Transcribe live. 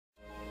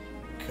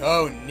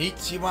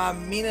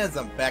Konnichiwa minas,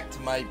 I'm back to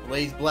my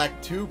Blaze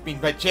Black 2, being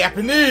by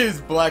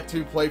Japanese Black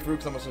 2 playthrough,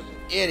 because I'm such an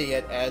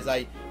idiot, as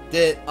I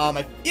did,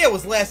 yeah, it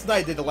was last night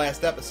I did the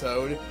last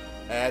episode,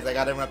 as I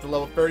got everyone up to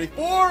level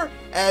 34,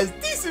 as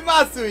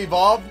Disumatsu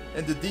evolved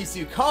into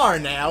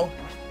Disukar now,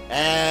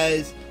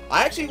 as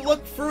I actually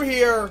looked through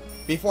here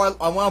before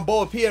I went on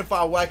Bullepedia and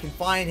found what I can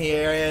find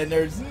here, and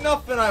there's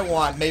nothing I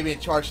want, maybe in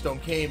Chargestone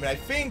Cave, and I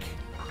think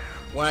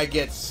when I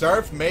get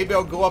Surf, maybe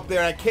I'll go up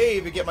there in a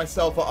cave and get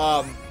myself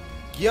a,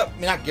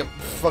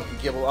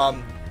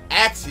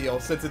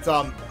 Axial, since it's,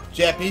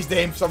 Japanese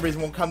name for some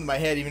reason won't come to my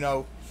head, even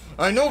though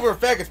I know for a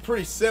fact it's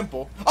pretty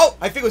simple. Oh,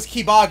 I think it was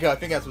Kibaga, I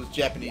think that's what his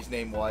Japanese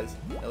name was.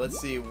 Now, let's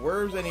see,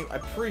 where's any,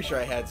 I'm pretty sure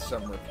I had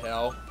some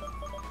repel.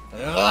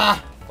 Ugh,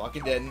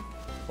 fucking didn't.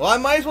 Well, I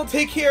might as well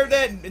take care of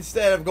that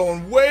instead of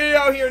going way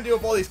out here and deal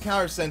with all these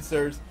counter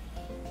sensors.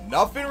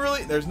 Nothing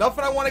really, there's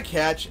nothing I want to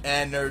catch,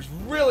 and there's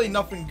really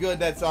nothing good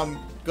that's,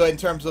 good in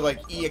terms of,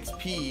 like,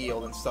 EXP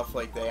yield and stuff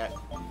like that.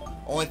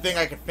 Only thing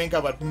I can think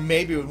of I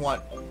maybe would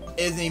want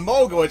is an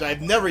Emoga, which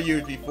I've never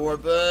used before,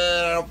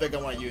 but I don't think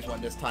I want to use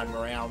one this time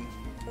around.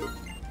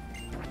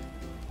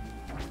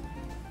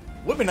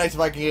 Would be nice if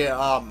I could get,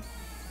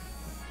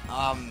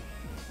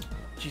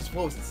 geez,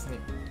 what was its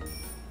name?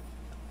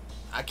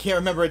 I can't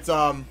remember its,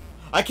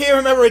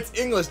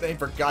 English name,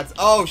 for God's,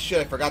 oh shit,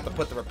 I forgot to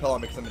put the repel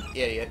on because I'm an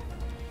idiot.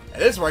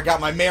 And this is where I got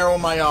my Marrow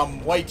and my,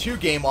 White 2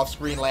 game off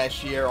screen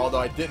last year, although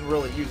I didn't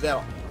really use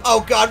that.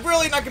 Oh god,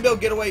 really? Not gonna be able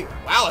to get away?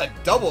 Wow, a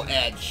double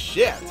edge.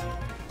 Shit.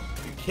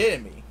 Are you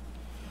kidding me?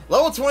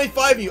 Level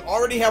 25, you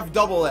already have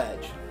double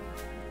edge.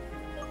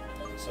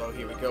 So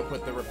here we go,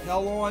 put the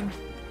repel on.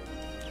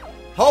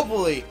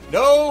 Hopefully,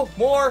 no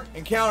more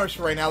encounters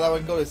for right now. That way we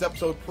can go to this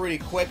episode pretty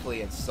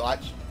quickly and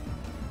such.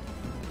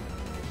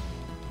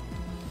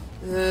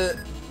 I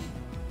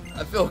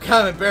feel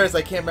kind of embarrassed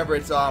I can't remember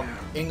its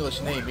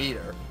English name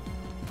either.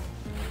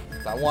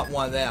 I want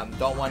one of them.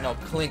 Don't want no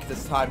Clink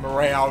this time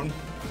around.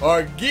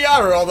 Or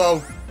Giara,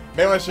 although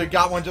maybe I should have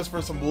got one just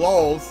for some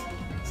lulz.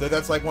 So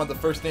that's like one of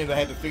the first names I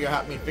had to figure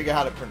out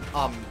how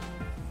to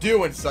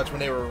do and such when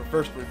they were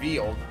first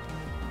revealed.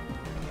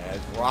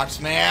 And Rock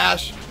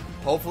Smash.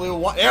 Hopefully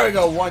there we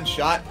go, one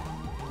shot.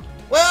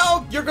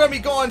 Well, you're gonna be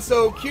gone,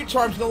 so Q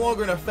Charm's no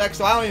longer in effect,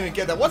 so I don't even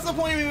get that. What's the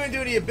point of even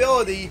doing the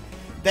ability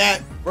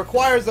that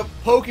requires a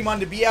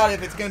Pokemon to be out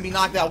if it's gonna be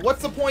knocked out?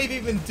 What's the point of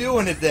even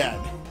doing it then?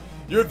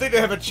 You would think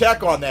they have a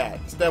check on that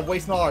instead of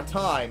wasting all our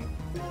time.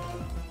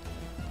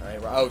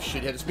 Alright, oh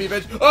shit, hit a speed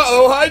edge.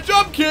 Uh-oh, high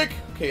jump kick!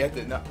 Okay, I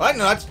did not. No,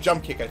 that's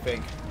jump kick, I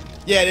think.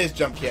 Yeah, it is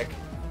jump kick.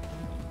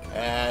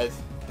 As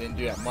didn't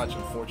do that much,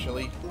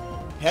 unfortunately.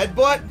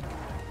 Headbutt.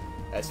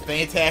 That's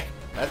feint attack.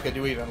 That's gonna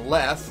do even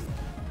less.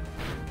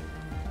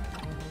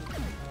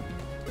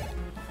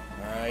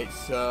 Alright,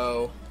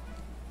 so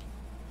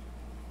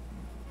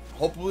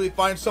hopefully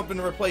find something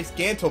to replace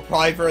Ganto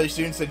probably very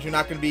soon, since you're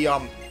not gonna be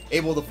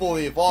able to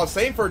fully evolve.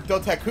 Same for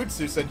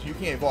Dotakutsu, since you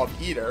can't evolve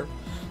either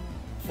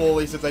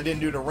fully, since I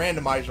didn't do the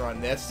randomizer on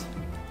this.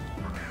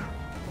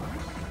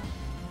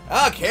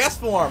 Ah, cast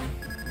form.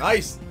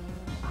 Nice.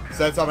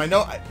 Since I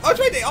know, oh,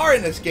 right, they are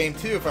in this game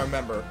too, if I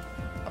remember.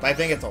 But I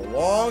think it's a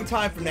long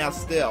time from now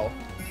still.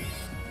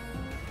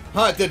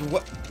 Huh? Did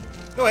what?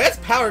 No, that's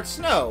Powdered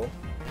Snow.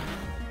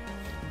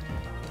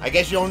 I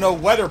guess you don't know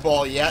Weather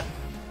Ball yet.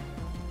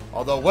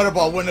 Although Weather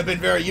Ball wouldn't have been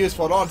very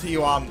useful until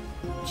you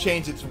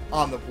change its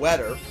the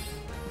weather.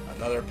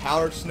 Another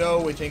Powdered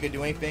Snow, which ain't gonna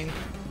do anything.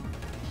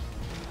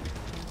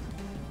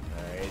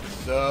 Alright,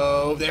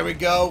 so there we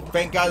go.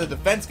 Thank God the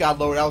defense got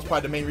lowered. That was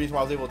probably the main reason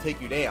why I was able to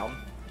take you down.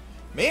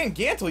 Man,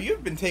 Gantle,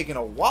 you've been taking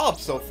a wallop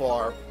so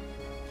far.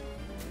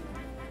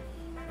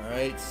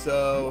 Alright,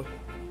 so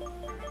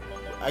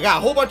I got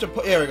a whole bunch of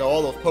there we go,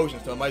 all those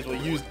potions, so I might as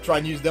well try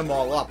and use them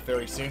all up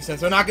very soon,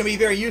 since they're not gonna be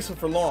very useful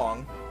for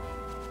long.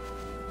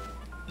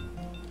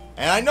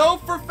 And I know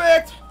for a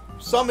fact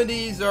some of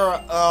these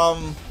are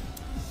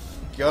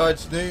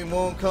God's name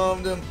won't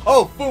come to...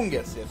 Oh,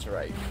 Fungus, that's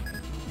right.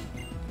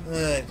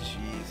 Jeez.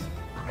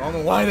 I don't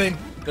know why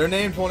their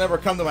names won't ever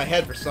come to my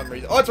head for some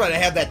reason. Oh, that's right, I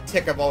have that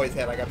tick I've always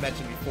had, like I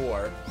mentioned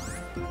before.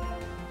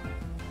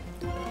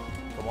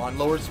 Come on,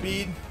 lower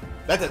speed.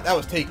 That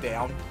was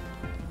takedown.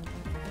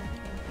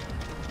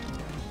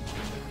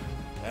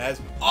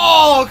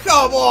 Oh,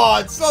 come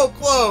on! So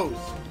close!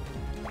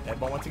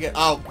 Headbutt once again.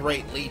 Oh,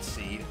 great, lead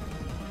seed.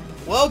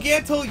 Well,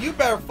 Ganto, you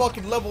better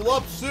fucking level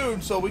up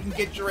soon so we can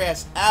get your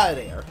ass out of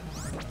there.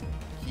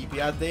 Keep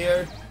you out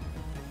there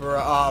for,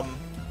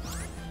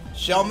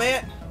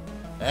 Shellmat.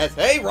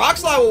 Hey, Rock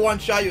Slide will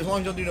one-shot you as long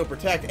as you don't do no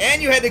protect.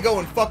 And you had to go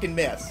and fucking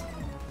miss.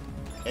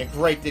 And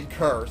great, did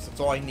Curse. That's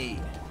all I need.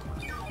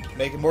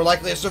 Make it more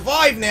likely to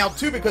survive now,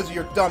 too, because of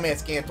your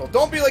dumbass Ganto.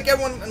 Don't be like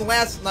everyone in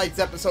last night's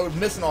episode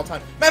missing all the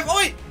time. Man,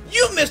 wait,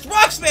 you missed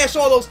Rock Smash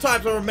all those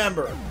times, I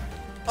remember.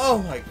 Oh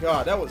my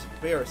god, that was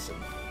embarrassing.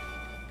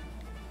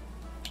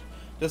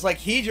 Just like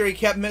Hedra, he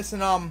kept missing,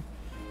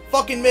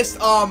 fucking missed,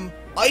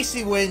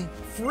 Icy Wind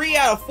 3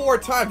 out of 4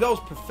 times. That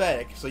was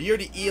pathetic. So you're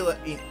the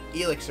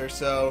Elixir,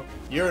 so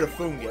you're the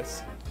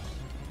Fungus.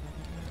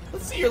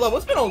 Let's see your level.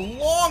 It's been a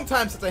long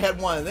time since I had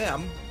one of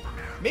them.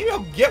 Maybe I'll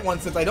get one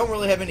since I don't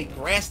really have any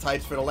grass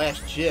types for the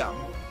last gym.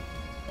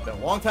 It's been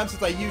a long time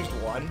since I used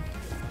one.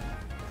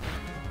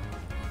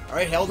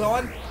 Alright, held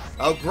on.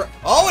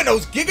 Oh, and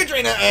those Giga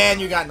Drain,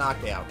 and you got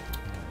knocked out.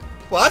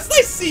 Well, that's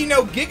nice to see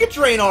no Giga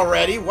Drain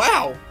already.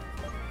 Wow.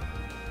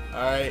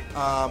 Alright,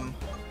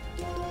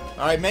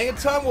 alright,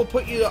 Megaton will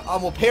put you,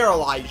 will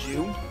paralyze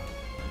you.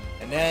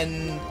 And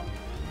then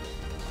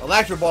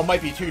Electro Ball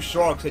might be too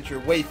strong since you're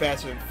way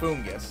faster than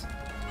Fungus.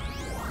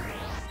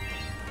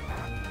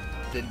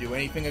 Didn't do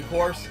anything, of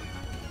course.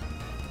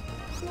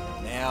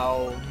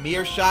 Now,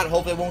 Mirror Shot,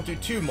 hopefully it won't do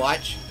too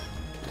much.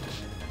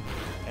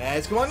 And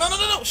it's going, no.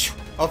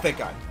 Oh, thank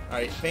God.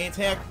 Alright, Feint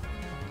Attack.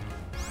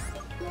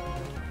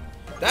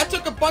 That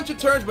took a bunch of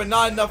turns, but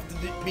not enough to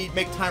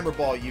make Timer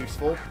Ball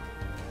useful.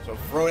 So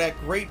throw that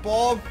Great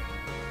Ball. Would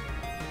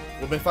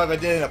have been fun if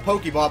I did it in a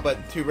Pokeball,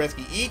 but too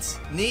risky. Eats,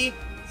 knee,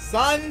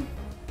 sun.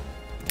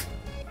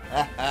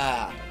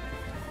 Haha.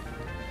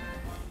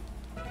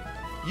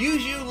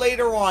 Use you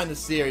later on in the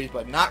series,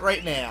 but not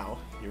right now.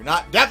 You're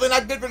definitely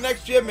not good for the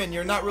next gym, and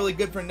you're not really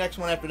good for the next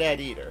one after that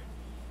either.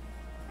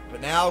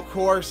 But now, of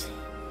course,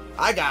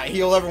 I gotta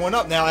heal everyone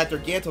up now after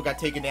Gantle got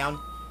taken down.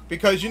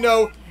 Because, you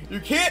know, you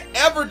can't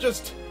ever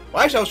just...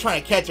 Well, actually, I was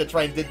trying to catch it,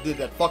 trying to do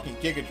that fucking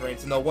Giga Drain,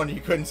 so no wonder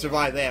you couldn't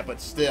survive that, but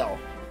still.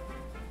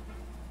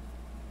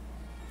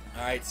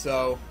 Alright,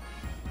 so...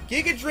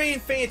 Giga Drain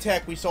Feint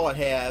Attack we saw it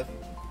have.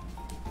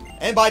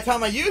 And by the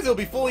time I use it, it'll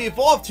be fully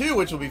evolved too,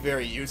 which will be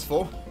very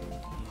useful.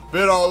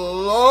 Been a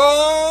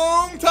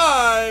long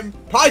time!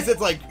 Probably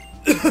since, like...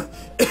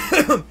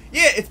 yeah,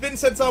 it's been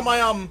since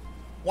when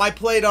I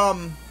played,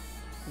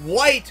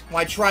 White,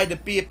 when I tried to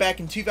beat it back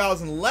in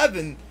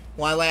 2011,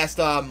 when I last,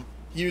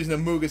 used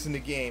an Amogus in the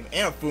game,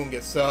 and a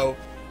Fungus, so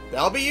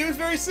that'll be used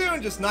very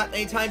soon, just not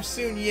anytime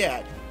soon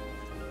yet.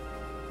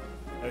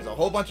 There's a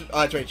whole bunch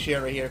of, trade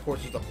share right here, of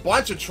course, there's a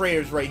bunch of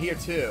traders right here,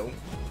 too.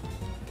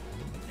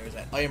 There's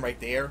that item right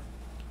there.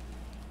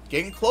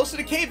 Getting close to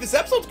the cave. This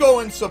episode's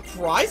going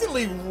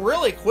surprisingly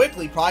really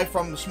quickly, probably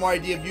from the smart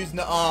idea of using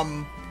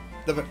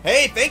the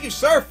hey, thank you,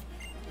 Surf!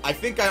 I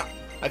think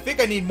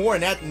I need more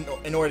than that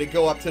in order to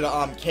go up to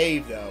the,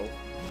 cave, though.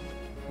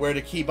 Where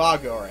the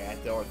Kibago are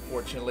at, though,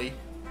 unfortunately.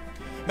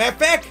 Matter of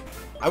fact,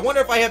 I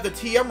wonder if I have the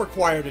TM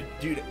required to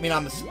do that. I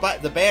mean,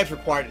 the badge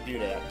required to do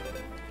that.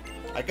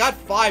 I got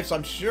 5, so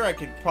I'm sure I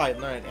could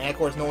probably learn it. And, of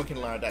course, no one can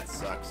learn it. That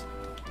sucks.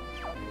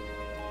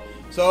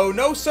 So,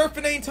 no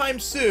surfing anytime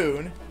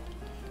soon.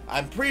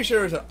 I'm pretty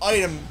sure there's an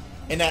item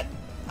in that,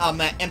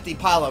 that empty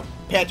pile of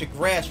patch of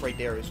grass right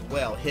there as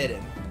well,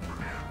 hidden.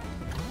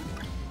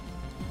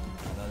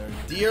 Another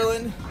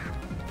Deerlin.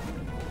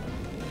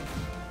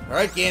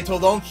 Alright, Gantle,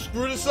 don't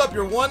screw this up.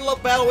 You're one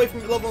battle away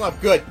from leveling up.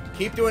 Good.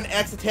 Keep doing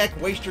X attack,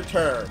 waste your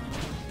turn.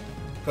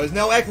 Because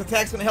no X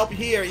attack's gonna help you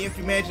here, even if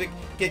you manage to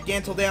get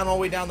Gantle down all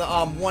the way down to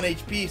 1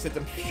 HP, since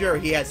I'm sure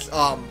he has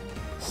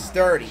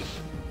sturdy.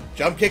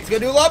 Jump kick's gonna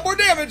do a lot more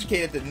damage.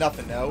 Okay, it did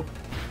nothing though.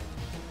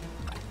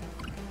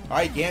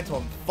 Alright,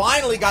 Gantle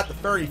finally got the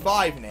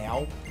 35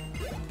 now.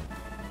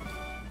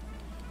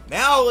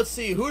 Now let's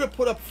see who to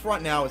put up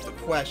front now is the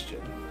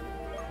question.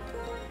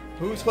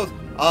 Who's close?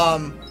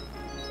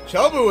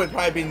 Chobu would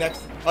probably be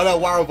next. Oh no,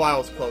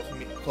 Warovile's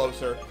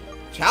closer.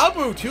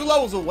 Chobu 2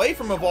 levels away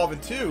from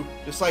evolving too,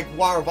 just like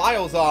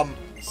Warovile's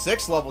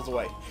 6 levels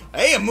away.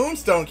 Hey, a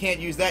Moonstone,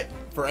 can't use that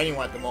for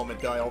anyone at the moment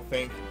though, I don't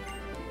think.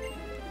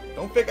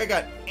 Don't think I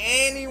got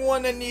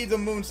anyone that needs a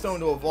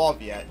Moonstone to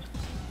evolve yet.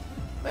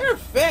 Matter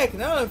of fact,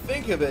 now that I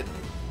think of it,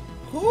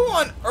 who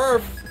on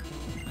earth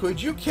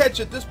could you catch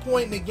at this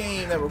point in the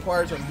game that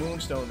requires a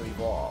Moonstone to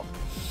evolve?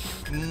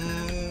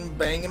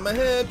 Banging my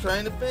head,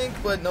 trying to think,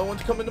 but no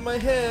one's coming to my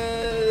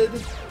head.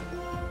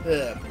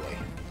 Oh boy.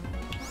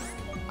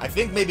 I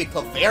think maybe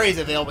Clefairy's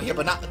available here,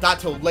 but not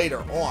till later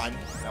on.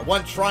 I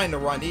wasn't trying to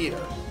run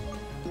either.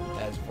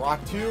 As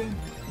Rock Tomb.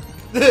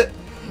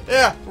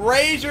 Yeah,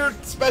 raise your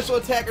special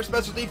attack or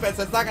special defense.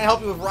 That's not gonna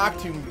help you with Rock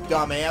Tomb, you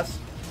dumbass.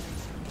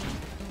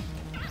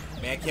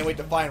 Man, I can't wait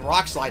to find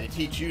Rock Slide to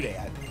teach you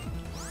that.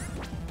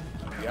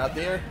 You out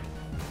there?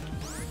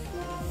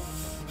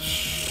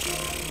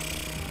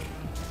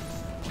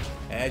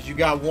 As you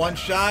got one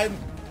shot,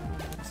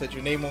 said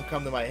your name won't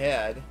come to my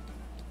head.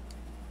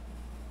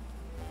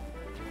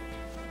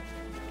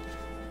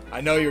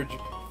 I know your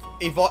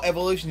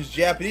Evolution's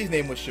Japanese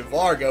name was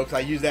Shivargo, because I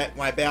used that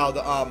when I battled,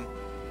 I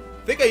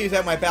think I used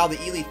that when I battled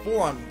the Elite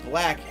Four on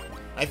Black.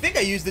 I think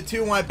I used it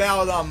too when I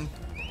battled,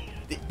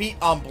 beat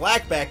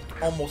Black back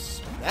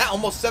almost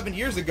 7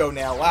 years ago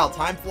now. Wow,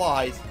 time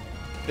flies.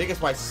 I think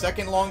it's my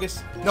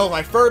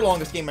my third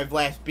longest game I've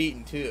last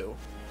beaten too.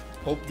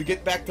 Hope to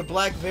get back to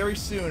Black very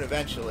soon,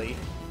 eventually.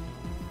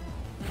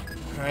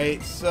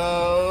 Alright,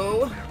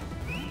 so...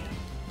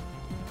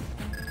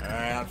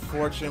 Alright,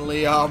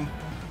 unfortunately, well,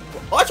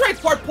 I tried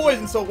part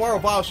poison, so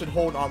Warovile should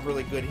hold on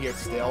really good here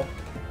still.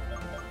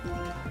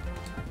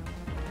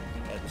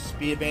 And the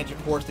speed advantage,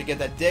 of course, to get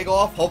that dig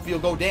off. Hopefully you'll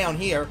go down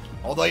here,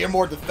 although you're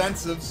more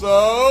defensive,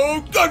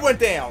 so... Good, went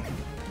down!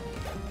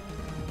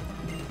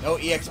 No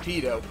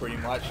EXP though, pretty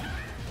much.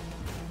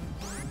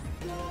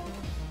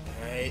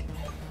 Alright.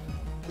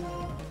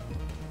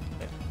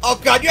 Oh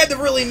god, you had to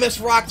really miss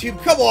Rock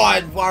Tube. Come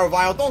on,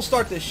 Vile. Don't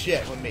start this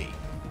shit with me.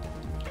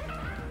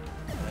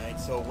 Alright,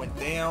 so it went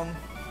down.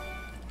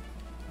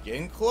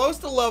 Getting close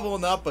to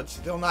leveling up, but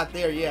still not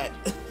there yet.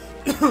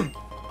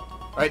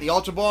 Alright, the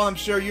Ultra Ball, I'm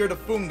sure you're the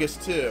Fungus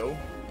too.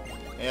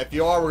 And if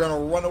you are, we're going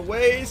to run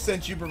away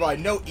since you provide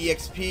no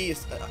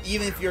EXP.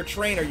 Even if you're a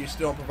trainer, you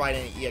still don't provide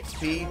any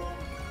EXP.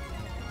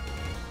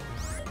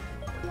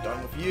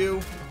 Done with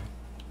you.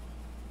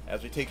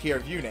 As we take care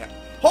of you now.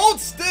 Hold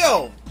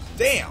still!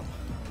 Damn.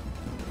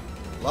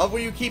 Love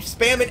when you keep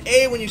spamming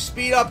A when you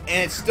speed up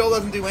and it still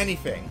doesn't do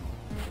anything.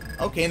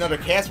 Okay, another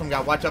cast one.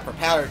 Gotta watch out for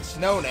powdered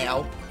snow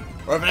now.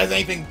 Or if it has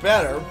anything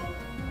better.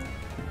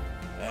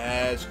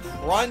 As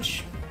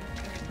Crunch.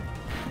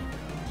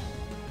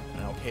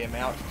 Okay, I'm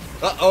out.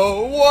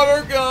 Uh-oh,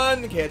 water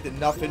gun! Okay, it did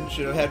nothing.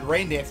 Should have had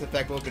Rain Dance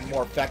effect, would have been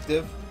more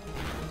effective.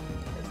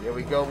 As there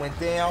we go, went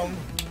down.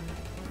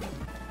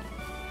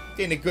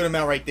 Getting a good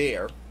amount right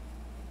there.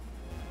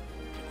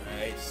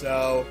 Alright,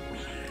 so...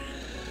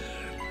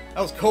 that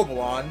was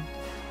Cobalon.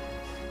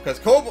 Because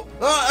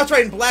that's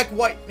right, in Black,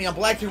 White,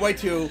 Black 2, White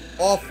 2,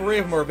 all three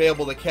of them are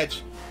available to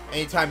catch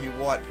anytime you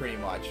want, pretty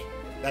much.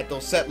 At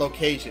those set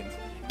locations.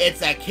 It's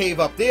that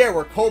cave up there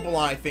where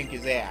Cobalon, I think,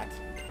 is at.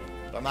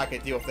 But I'm not going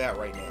to deal with that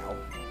right now.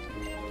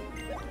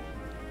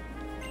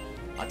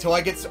 Until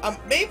I get...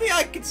 maybe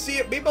I can see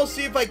it. Maybe I'll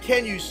see if I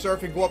can use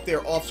Surf and go up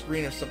there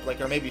off-screen or something like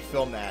that. Or maybe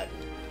film that.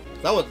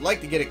 So I would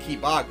like to get a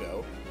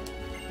Kibago.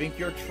 Think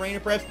you're a trainer,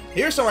 perhaps?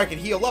 Here's somewhere I can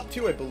heal up,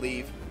 too, I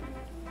believe.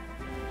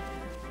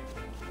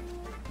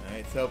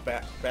 Alright, so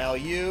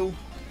value.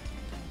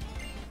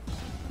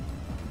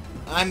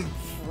 I'm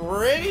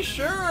pretty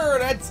sure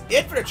that's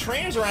it for the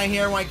trainers around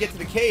here when I get to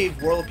the cave.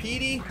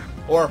 Whirlipede,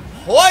 or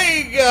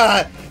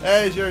Hoiga,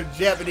 as your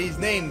Japanese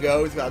name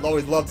goes. I've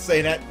always loved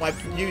saying that when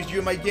I used you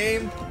in my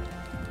game.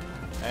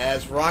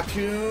 As Rock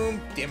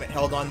Tomb. Damn it,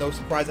 held on, no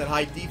surprise at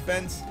high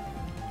defense.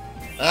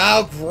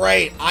 Oh,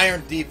 great.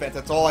 Iron defense,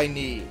 that's all I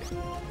need.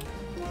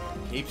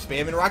 Keep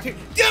spamming Rock Tomb.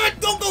 Damn it,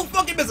 don't go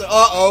fucking miss it.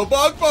 Uh-oh,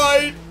 Bug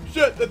Bite.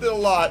 Shit, that did a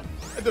lot.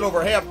 That did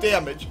over half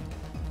damage.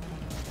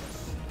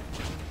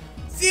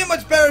 See how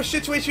much better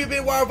situation you'd been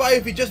in Wild Bite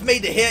if you just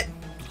made the hit?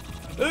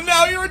 And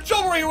now you're in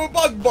trouble here with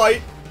Bug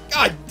Bite.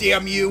 God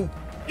damn you.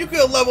 You could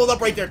have leveled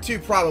up right there too,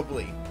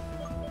 probably.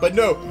 But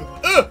no.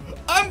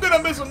 I'm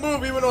gonna miss a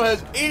move even though it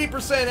has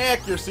 80%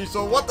 accuracy,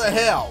 so what the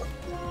hell?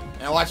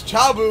 Now watch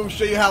Chabu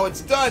show you how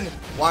it's done,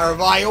 Wire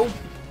Vile.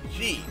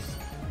 Jeez.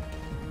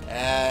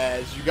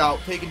 As you got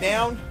taken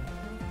down.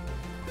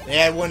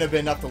 Yeah, it wouldn't have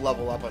been enough to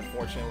level up,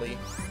 unfortunately.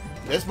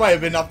 This might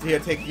have been enough to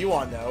take you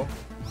on, though.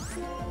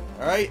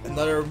 Alright,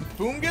 another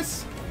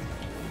Fungus.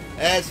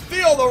 As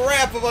feel the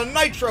wrath of a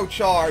Nitro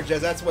Charge,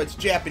 as that's what its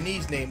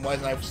Japanese name was,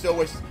 and I still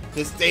wish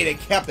this day they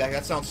kept that.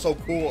 That sounds so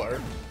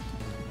cooler.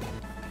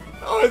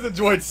 I always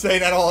enjoyed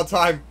saying that all the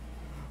time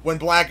when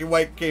Black and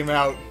White came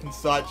out and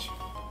such.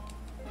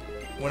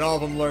 When all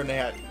of them learned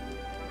that.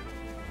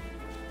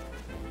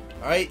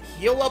 Alright,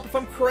 heal up if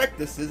I'm correct.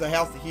 This is a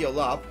house to heal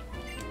up.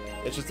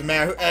 It's just a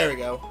matter of... there we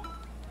go.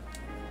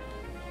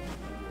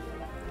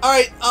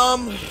 Alright,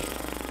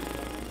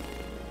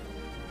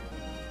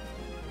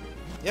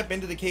 yep,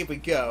 into the cave we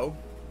go.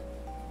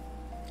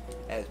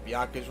 As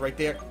Bianca's right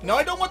there. No,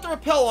 I don't want the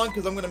rappel on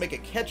because I'm going to make a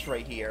catch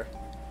right here.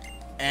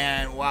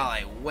 And while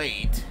I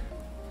wait...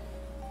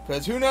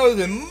 because who knows,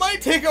 it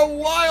might take a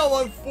while,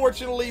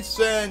 unfortunately,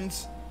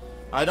 since...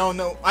 I don't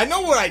know. I know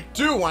what I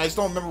do, I just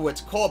don't remember what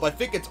it's called, but I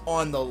think it's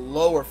on the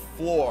lower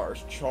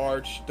floors.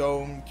 Charge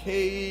Stone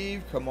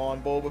Cave. Come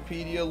on,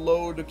 Bulbapedia,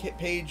 load the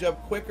page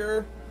up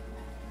quicker.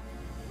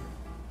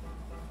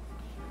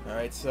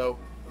 Alright, so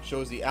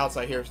shows the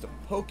outside here is the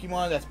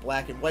Pokemon. That's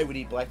Black and White. We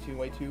need Black 2 and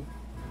White 2.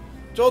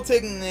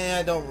 Joltik, nah,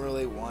 I don't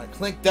really want.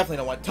 Clink, definitely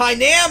don't want.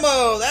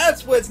 Tynamo!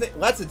 That's what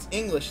that's its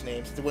English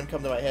name, since it wouldn't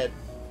come to my head.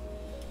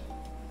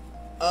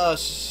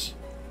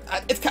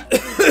 It's kind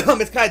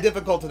it's kind of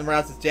difficult to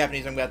pronounce it's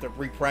Japanese. I'm going to have to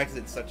re-practice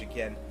it such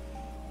again.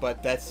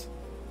 But that's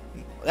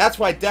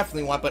what I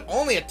definitely want. But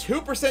only a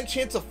 2%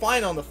 chance of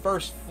finding on the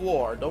first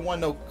floor. Don't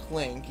want no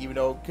Clink, even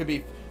though it could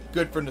be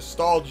good for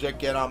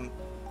nostalgic and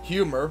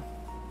humor.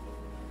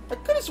 I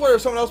could have sworn there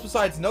was someone else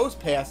besides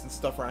Nosepass and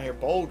stuff around here.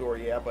 Boldor,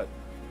 yeah, but...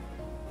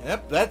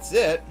 yep, that's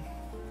it.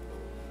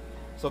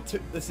 So,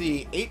 let's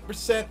see.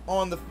 8%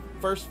 on the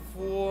first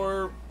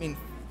floor. I mean...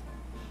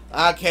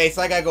 okay,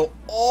 so I gotta go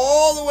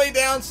all the way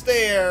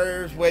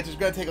downstairs, which is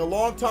gonna take a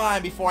long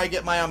time before I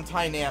get my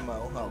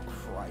Tynamo. Oh,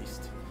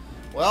 Christ.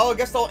 Well, I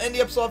guess I'll end the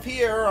episode off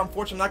here.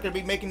 Unfortunately, I'm not gonna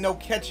be making no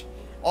catch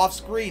off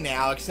screen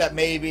now, except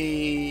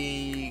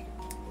maybe...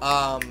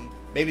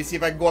 maybe see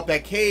if I can go up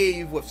that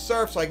cave with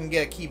Surf so I can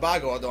get a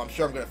Kibago, although I'm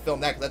sure I'm gonna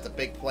film that because that's a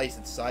big place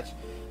and such.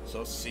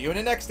 So, see you in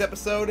the next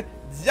episode.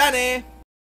 Jane!